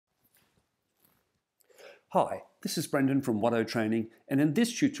Hi, this is Brendan from Watto Training, and in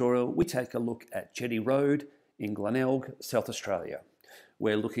this tutorial we take a look at Jetty Road in Glenelg, South Australia.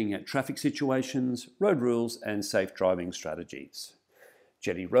 We're looking at traffic situations, road rules and safe driving strategies.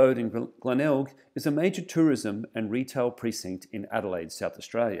 Jetty Road in Glenelg is a major tourism and retail precinct in Adelaide, South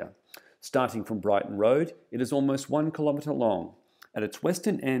Australia. Starting from Brighton Road, it is almost 1 kilometre long. At its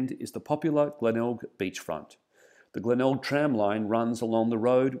western end is the popular Glenelg beachfront. The Glenelg tram line runs along the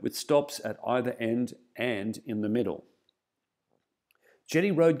road with stops at either end and in the middle.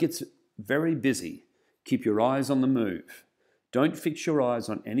 Jetty Road gets very busy. Keep your eyes on the move. Don't fix your eyes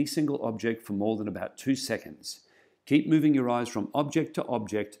on any single object for more than about 2 seconds. Keep moving your eyes from object to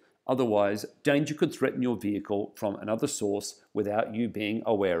object, otherwise danger could threaten your vehicle from another source without you being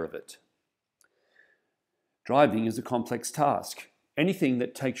aware of it. Driving is a complex task. Anything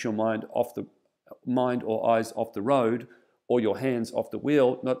that takes your mind or eyes off the road or your hands off the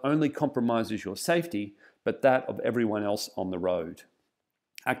wheel not only compromises your safety, but that of everyone else on the road.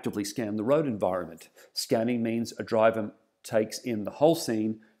 Actively scan the road environment. Scanning means a driver takes in the whole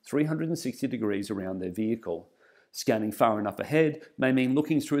scene 360 degrees around their vehicle. Scanning far enough ahead may mean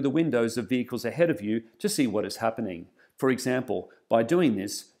looking through the windows of vehicles ahead of you to see what is happening. For example, by doing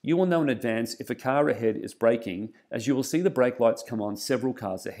this, you will know in advance if a car ahead is braking, as you will see the brake lights come on several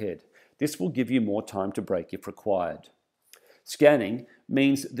cars ahead. This will give you more time to brake if required. Scanning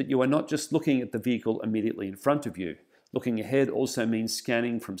means that you are not just looking at the vehicle immediately in front of you. Looking ahead also means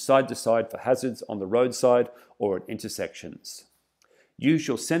scanning from side to side for hazards on the roadside or at intersections. Use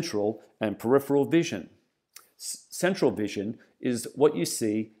your central and peripheral vision. Central vision is what you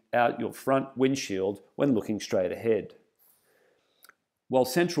see out your front windshield when looking straight ahead. While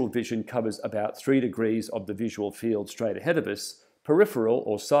central vision covers about 3 degrees of the visual field straight ahead of us, peripheral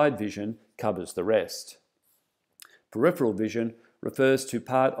or side vision covers the rest. Peripheral vision refers to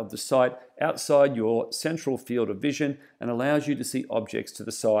part of the sight outside your central field of vision and allows you to see objects to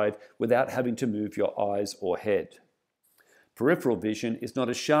the side without having to move your eyes or head. Peripheral vision is not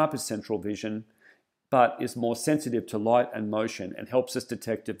as sharp as central vision, but is more sensitive to light and motion and helps us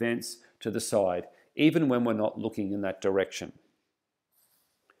detect events to the side, even when we're not looking in that direction.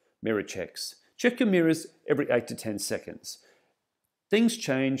 Mirror checks. Check your mirrors every 8 to 10 seconds. Things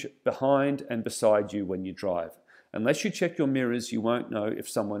change behind and beside you when you drive. Unless you check your mirrors, you won't know if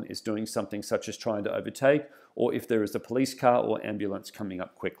someone is doing something such as trying to overtake or if there is a police car or ambulance coming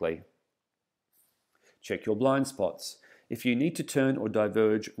up quickly. Check your blind spots. If you need to turn or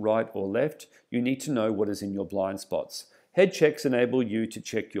diverge right or left, you need to know what is in your blind spots. Head checks enable you to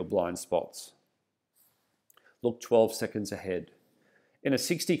check your blind spots. Look 12 seconds ahead. In a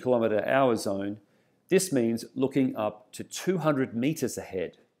 60 km/h zone, this means looking up to 200 meters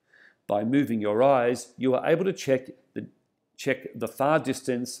ahead. By moving your eyes, you are able to check the far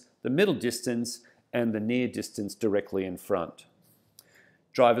distance, the middle distance, and the near distance directly in front.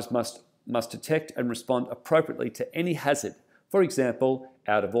 Drivers must detect and respond appropriately to any hazard. For example,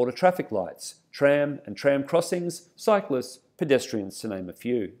 out-of-order traffic lights, tram and tram crossings, cyclists, pedestrians, to name a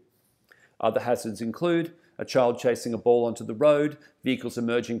few. Other hazards include a child chasing a ball onto the road, vehicles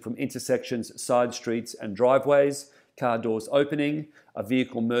emerging from intersections, side streets and driveways, car doors opening, a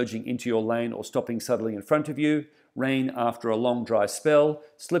vehicle merging into your lane or stopping suddenly in front of you, rain after a long dry spell,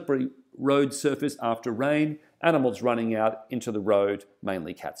 slippery road surface after rain, animals running out into the road,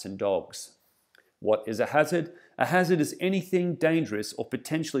 mainly cats and dogs. What is a hazard? A hazard is anything dangerous or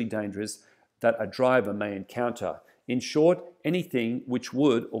potentially dangerous that a driver may encounter. In short, anything which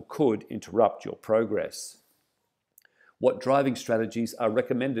would or could interrupt your progress. What driving strategies are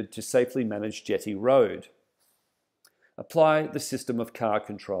recommended to safely manage Jetty Road? Apply the system of car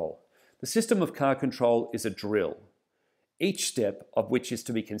control. The system of car control is a drill, each step of which is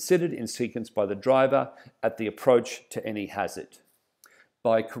to be considered in sequence by the driver at the approach to any hazard.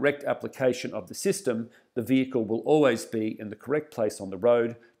 By correct application of the system, the vehicle will always be in the correct place on the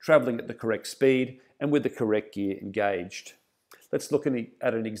road, travelling at the correct speed and with the correct gear engaged. Let's look at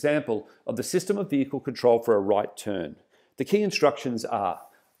an example of the system of vehicle control for a right turn. The key instructions are: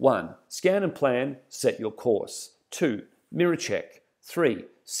 1. Scan and plan, set your course. 2. Mirror check. 3.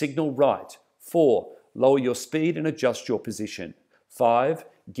 Signal right. 4. Lower your speed and adjust your position. 5.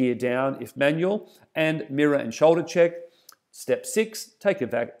 Gear down if manual, and mirror and shoulder check. Step 6. Take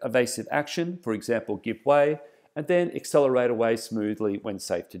evasive action, for example, give way, and then accelerate away smoothly when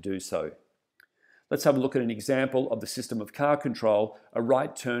safe to do so. Let's have a look at an example of the system of car control, a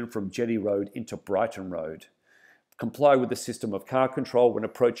right turn from Jetty Road into Brighton Road. Comply with the system of car control when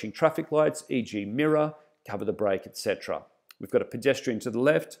approaching traffic lights, e.g. mirror, cover the brake, etc. We've got a pedestrian to the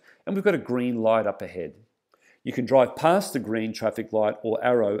left and we've got a green light up ahead. You can drive past the green traffic light or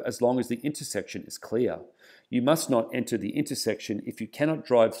arrow as long as the intersection is clear. You must not enter the intersection if you cannot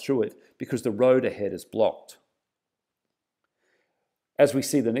drive through it because the road ahead is blocked. As we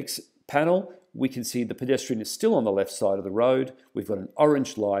see the next panel, we can see the pedestrian is still on the left side of the road. We've got an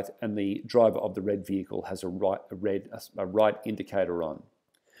orange light and the driver of the red vehicle has a right indicator on.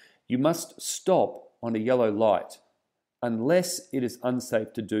 You must stop on a yellow light unless it is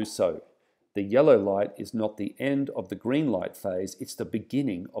unsafe to do so. The yellow light is not the end of the green light phase, it's the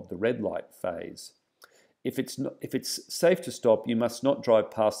beginning of the red light phase. If it's safe to stop, you must not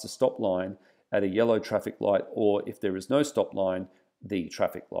drive past the stop line at a yellow traffic light, or if there is no stop line, the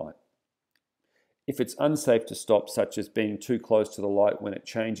traffic light. If it's unsafe to stop, such as being too close to the light when it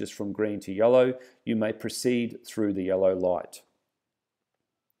changes from green to yellow, you may proceed through the yellow light.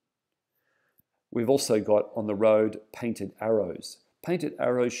 We've also got on the road painted arrows. Painted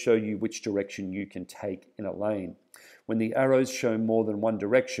arrows show you which direction you can take in a lane. When the arrows show more than one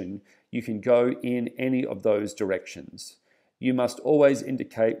direction, you can go in any of those directions. You must always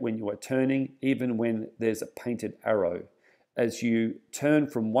indicate when you are turning, even when there's a painted arrow. As you turn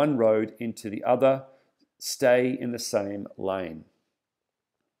from one road into the other, stay in the same lane.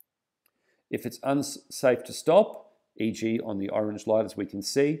 If it's unsafe to stop, e.g. on the orange light as we can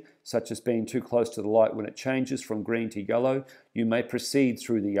see, such as being too close to the light when it changes from green to yellow, you may proceed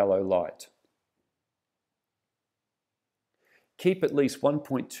through the yellow light. Keep at least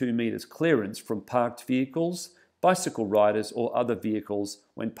 1.2 meters clearance from parked vehicles, bicycle riders or other vehicles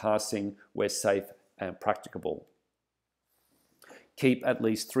when passing where safe and practicable. Keep at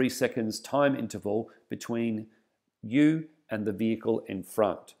least 3 seconds time interval between you and the vehicle in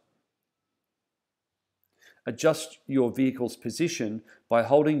front. Adjust your vehicle's position by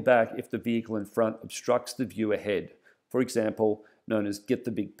holding back if the vehicle in front obstructs the view ahead, for example, known as get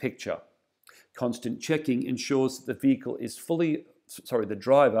the big picture. Constant checking ensures that the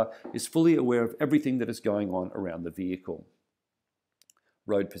driver is fully aware of everything that is going on around the vehicle.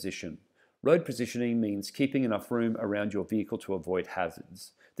 Road position. Road positioning means keeping enough room around your vehicle to avoid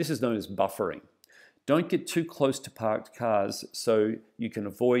hazards. This is known as buffering. Don't get too close to parked cars so you can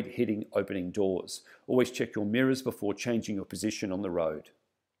avoid hitting opening doors. Always check your mirrors before changing your position on the road.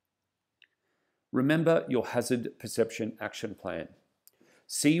 Remember your hazard perception action plan.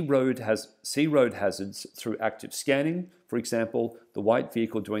 See road hazards through active scanning, for example, the white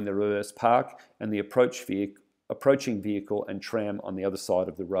vehicle doing the reverse park and the approaching vehicle and tram on the other side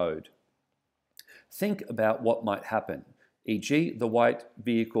of the road. Think about what might happen, e.g. the white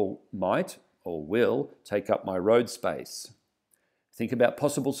vehicle might or will take up my road space. Think about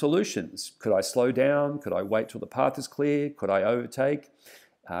possible solutions. Could I slow down? Could I wait till the path is clear? Could I overtake?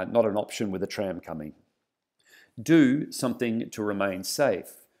 Not an option with a tram coming. Do something to remain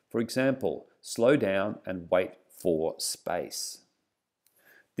safe. For example, slow down and wait for space.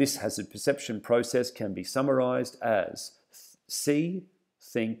 This hazard perception process can be summarized as see,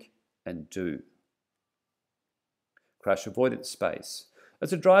 think, and do. Crash avoidance space.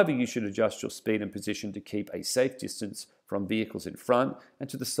 As a driver, you should adjust your speed and position to keep a safe distance from vehicles in front and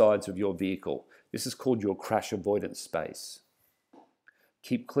to the sides of your vehicle. This is called your crash avoidance space.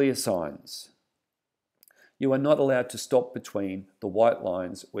 Keep clear signs. You are not allowed to stop between the white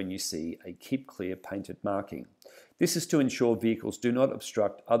lines when you see a keep clear painted marking. This is to ensure vehicles do not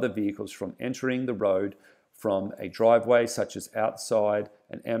obstruct other vehicles from entering the road from a driveway such as outside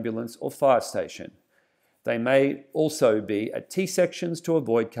an ambulance or fire station. They may also be at T-sections to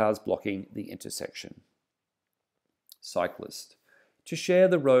avoid cars blocking the intersection. Cyclist. To share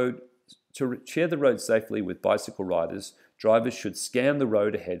the road safely with bicycle riders, drivers should scan the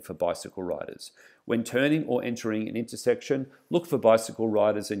road ahead for bicycle riders. When turning or entering an intersection, look for bicycle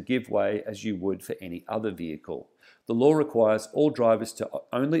riders and give way as you would for any other vehicle. The law requires all drivers to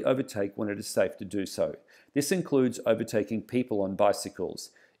only overtake when it is safe to do so. This includes overtaking people on bicycles.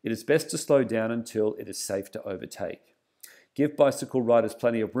 It is best to slow down until it is safe to overtake. Give bicycle riders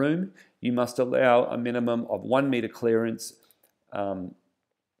plenty of room. You must allow a minimum of 1 meter clearance up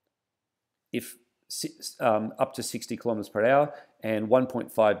to 60 kilometers per hour and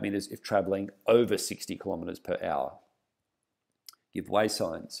 1.5 meters if traveling over 60 kilometers per hour. Give way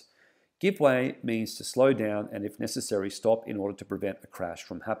signs. Give way means to slow down and if necessary stop in order to prevent a crash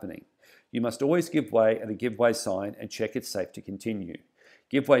from happening. You must always give way at a give way sign and check it's safe to continue.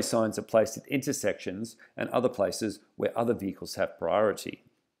 Give way signs are placed at intersections and other places where other vehicles have priority.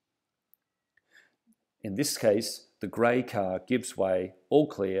 In this case, the grey car gives way, all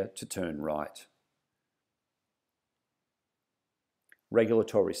clear to turn right.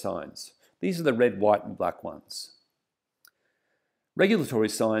 Regulatory signs. These are the red, white and black ones. Regulatory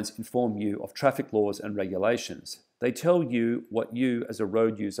signs inform you of traffic laws and regulations. They tell you what you as a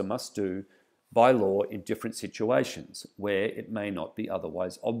road user must do by law in different situations where it may not be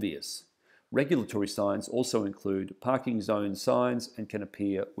otherwise obvious. Regulatory signs also include parking zone signs and can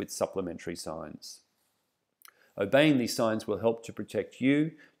appear with supplementary signs. Obeying these signs will help to protect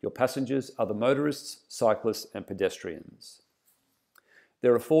you, your passengers, other motorists, cyclists, and pedestrians.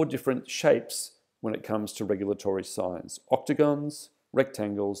 There are 4 different shapes when it comes to regulatory signs: octagons,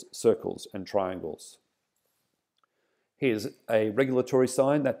 rectangles, circles, and triangles. Here's a regulatory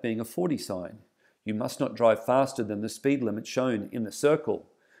sign, that being a 40 sign. You must not drive faster than the speed limit shown in the circle.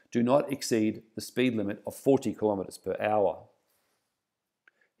 Do not exceed the speed limit of 40 kilometers per hour.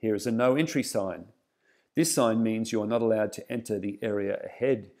 Here is a no entry sign. This sign means you are not allowed to enter the area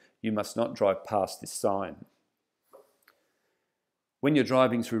ahead. You must not drive past this sign. When you're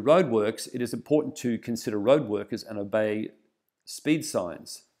driving through roadworks, it is important to consider road workers and obey speed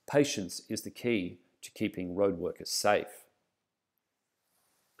signs. Patience is the key to keeping road workers safe.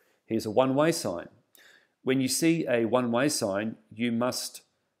 Here's a one-way sign. When you see a one-way sign, you must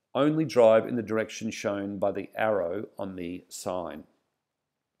only drive in the direction shown by the arrow on the sign.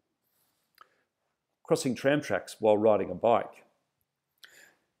 Crossing tram tracks while riding a bike.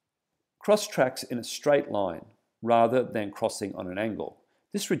 Cross tracks in a straight line rather than crossing on an angle.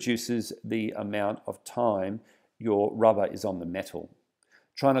 This reduces the amount of time your rubber is on the metal.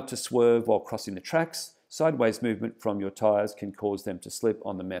 Try not to swerve while crossing the tracks. Sideways movement from your tyres can cause them to slip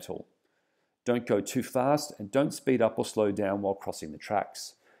on the metal. Don't go too fast and don't speed up or slow down while crossing the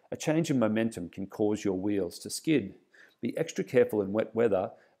tracks. A change in momentum can cause your wheels to skid. Be extra careful in wet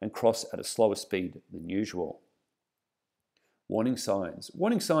weather and cross at a slower speed than usual. Warning signs.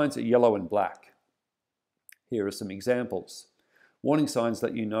 Warning signs are yellow and black. Here are some examples. Warning signs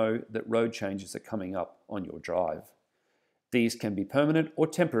let you know that road changes are coming up on your drive. These can be permanent or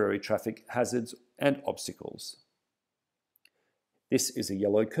temporary traffic hazards and obstacles. This is a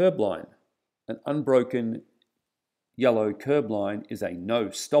yellow curb line. An unbroken yellow curb line is a no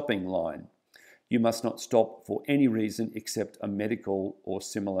stopping line. You must not stop for any reason except a medical or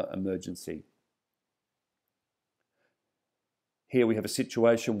similar emergency. Here we have a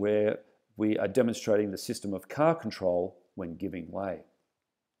situation where we are demonstrating the system of car control when giving way.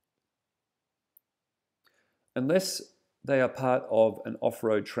 Unless they are part of an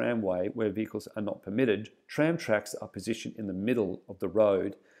off-road tramway where vehicles are not permitted, tram tracks are positioned in the middle of the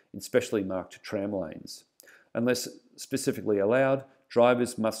road in specially marked tram lanes. Unless specifically allowed,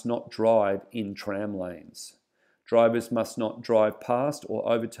 drivers must not drive in tram lanes. Drivers must not drive past or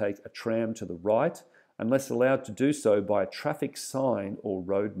overtake a tram to the right unless allowed to do so by a traffic sign or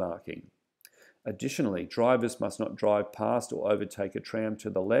road marking. Additionally, drivers must not drive past or overtake a tram to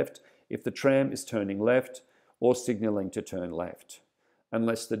the left if the tram is turning left or signalling to turn left,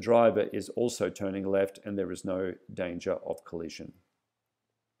 unless the driver is also turning left and there is no danger of collision.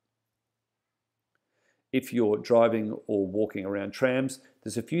 If you're driving or walking around trams,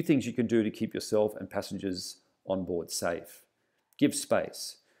 there's a few things you can do to keep yourself and passengers on board safe. Give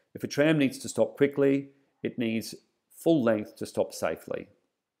space. If a tram needs to stop quickly, it needs full length to stop safely.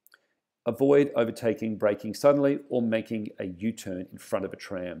 Avoid overtaking, braking suddenly, or making a U-turn in front of a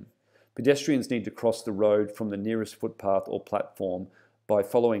tram. Pedestrians need to cross the road from the nearest footpath or platform by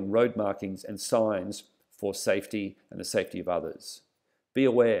following road markings and signs for safety and the safety of others. Be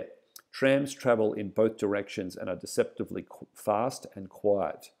aware, trams travel in both directions and are deceptively fast and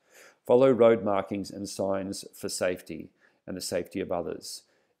quiet. Follow road markings and signs for safety and the safety of others.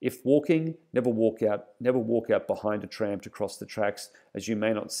 If walking, never walk out behind a tram to cross the tracks, as you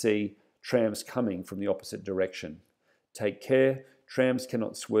may not see trams coming from the opposite direction. Take care, trams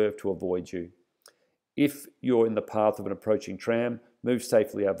cannot swerve to avoid you. If you're in the path of an approaching tram, move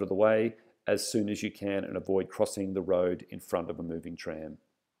safely out of the way as soon as you can and avoid crossing the road in front of a moving tram.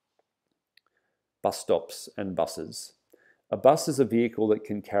 Bus stops and buses. A bus is a vehicle that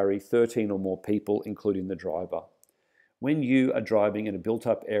can carry 13 or more people, including the driver. When you are driving in a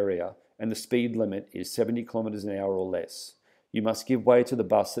built-up area and the speed limit is 70 kilometers an hour or less, you must give way to the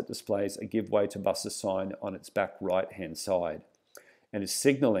bus that displays a give way to buses sign on its back right-hand side and is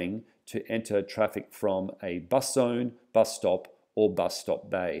signalling to enter traffic from a bus zone, bus stop, or bus stop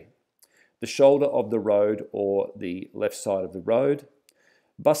bay. The shoulder of the road or the left side of the road.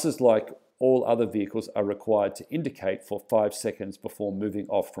 Buses, like all other vehicles, are required to indicate for 5 seconds before moving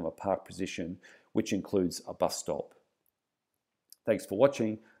off from a park position, which includes a bus stop. Thanks for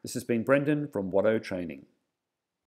watching. This has been Brendan from Watto Training.